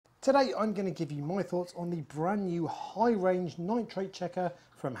Today I'm going to give you my thoughts on the brand new high range nitrate checker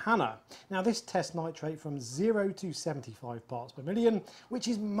from Hanna. Now this tests nitrate from 0 to 75 parts per million, which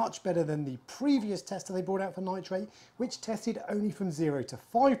is much better than the previous tester they brought out for nitrate, which tested only from 0 to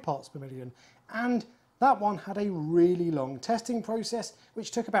 5 parts per million. And that one had a really long testing process,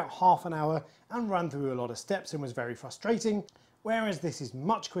 which took about half an hour and ran through a lot of steps and was very frustrating. Whereas this is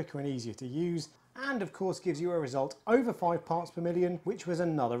much quicker and easier to use, and of course gives you a result over 5 parts per million, which was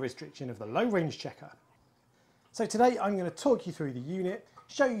another restriction of the low range checker. So today I'm going to talk you through the unit,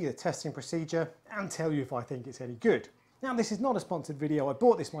 show you the testing procedure, and tell you if I think it's any good. Now this is not a sponsored video, I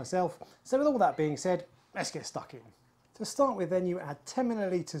bought this myself, so with all that being said, let's get stuck in. To start with then, you add 10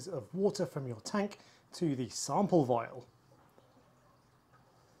 millilitres of water from your tank to the sample vial.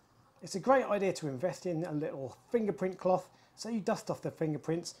 It's a great idea to invest in a little fingerprint cloth so you dust off the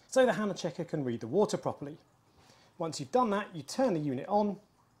fingerprints so the Hanna checker can read the water properly. Once you've done that, you turn the unit on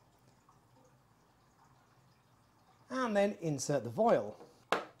and then insert the vial.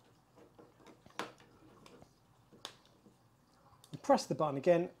 You press the button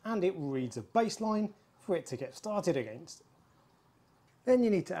again and it reads a baseline for it to get started against. Then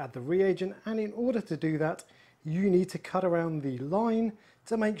you need to add the reagent, and in order to do that you need to cut around the line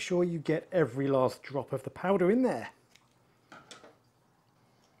to make sure you get every last drop of the powder in there.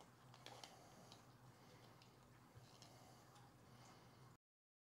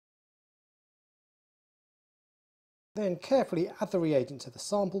 Then carefully add the reagent to the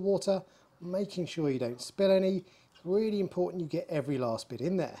sample water, making sure you don't spill any. It's really important you get every last bit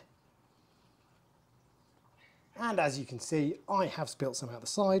in there. And as you can see, I have spilt some out the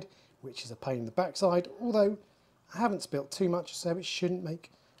side, which is a pain in the backside, although I haven't spilt too much, so it shouldn't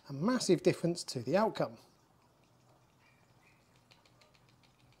make a massive difference to the outcome.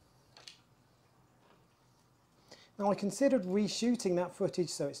 Now I considered reshooting that footage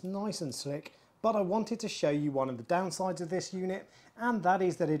so it's nice and slick, but I wanted to show you one of the downsides of this unit, and that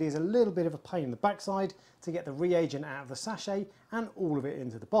is that it is a little bit of a pain in the backside to get the reagent out of the sachet and all of it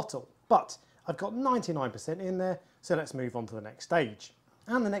into the bottle. But I've got 99% in there, so let's move on to the next stage.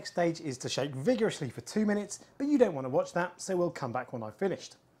 And the next stage is to shake vigorously for 2 minutes, but you don't want to watch that, so we'll come back when I've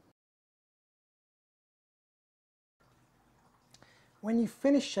finished. When you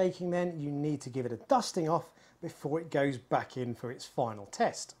finish shaking then, you need to give it a dusting off before it goes back in for its final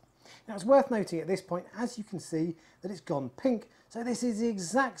test. Now it's worth noting at this point, as you can see, that it's gone pink, so this is the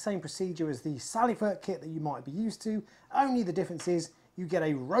exact same procedure as the Salifert kit that you might be used to, only the difference is you get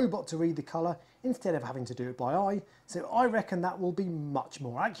a robot to read the colour instead of having to do it by eye, so I reckon that will be much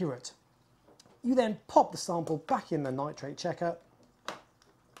more accurate. You then pop the sample back in the nitrate checker,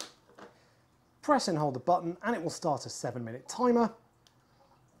 press and hold the button and it will start a 7-minute timer,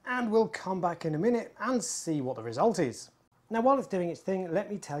 and we'll come back in a minute and see what the result is. Now while it's doing its thing,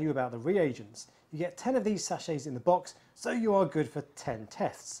 let me tell you about the reagents. You get 10 of these sachets in the box, so you are good for 10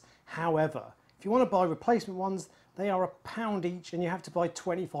 tests. However, if you want to buy replacement ones, they are £1 each and you have to buy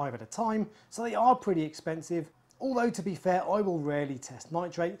 25 at a time, so they are pretty expensive. Although to be fair, I will rarely test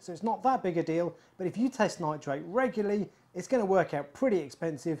nitrate, so it's not that big a deal, but if you test nitrate regularly, it's going to work out pretty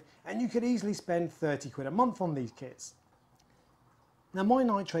expensive and you could easily spend 30 quid a month on these kits. Now my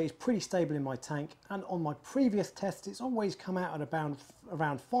nitrate is pretty stable in my tank, and on my previous tests it's always come out at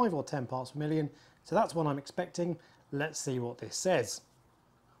around 5 or 10 parts per million, so that's what I'm expecting. Let's see what this says.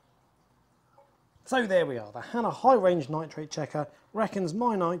 So there we are, the Hanna high range nitrate checker reckons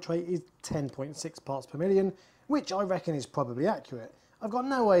my nitrate is 10.6 parts per million, which I reckon is probably accurate. I've got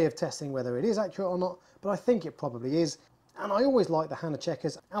no way of testing whether it is accurate or not, but I think it probably is, and I always like the Hanna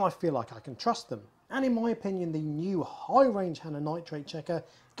checkers and I feel like I can trust them. And in my opinion, the new high range Hanna nitrate checker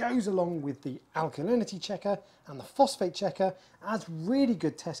goes along with the alkalinity checker and the phosphate checker as really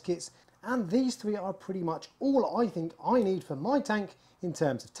good test kits, and these three are pretty much all I think I need for my tank in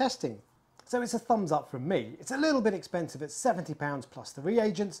terms of testing. So it's a thumbs up from me. It's a little bit expensive at £70 plus the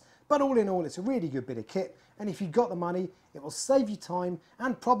reagents, but all in all it's a really good bit of kit, and if you've got the money it will save you time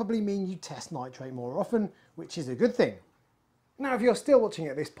and probably mean you test nitrate more often, which is a good thing. Now if you're still watching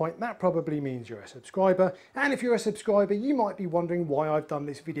at this point, that probably means you're a subscriber, and if you're a subscriber you might be wondering why I've done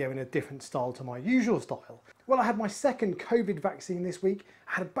this video in a different style to my usual style. Well, I had my second COVID vaccine this week,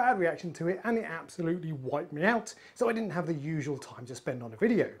 I had a bad reaction to it and it absolutely wiped me out, so I didn't have the usual time to spend on a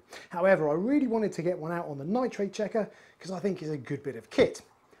video. However, I really wanted to get one out on the nitrate checker because I think it's a good bit of kit.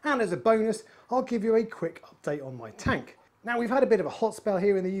 And as a bonus, I'll give you a quick update on my tank. Now we've had a bit of a hot spell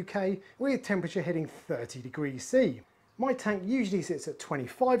here in the UK with temperature hitting 30 degrees C. My tank usually sits at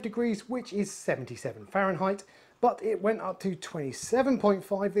 25 degrees, which is 77 Fahrenheit, but it went up to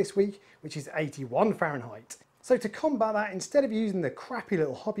 27.5 this week, which is 81 Fahrenheit. So to combat that, instead of using the crappy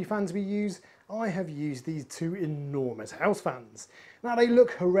little hobby fans we use, I have used these two enormous house fans. Now they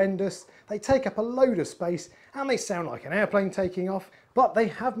look horrendous, they take up a load of space and they sound like an airplane taking off, but they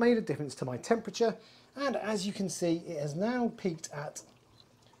have made a difference to my temperature, and as you can see it has now peaked at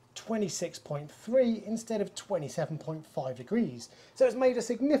 26.3 instead of 27.5 degrees. So it's made a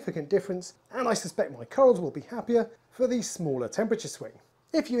significant difference, and I suspect my corals will be happier for the smaller temperature swing.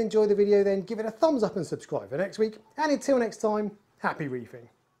 If you enjoyed the video then give it a thumbs up and subscribe for next week, and until next time, happy reefing.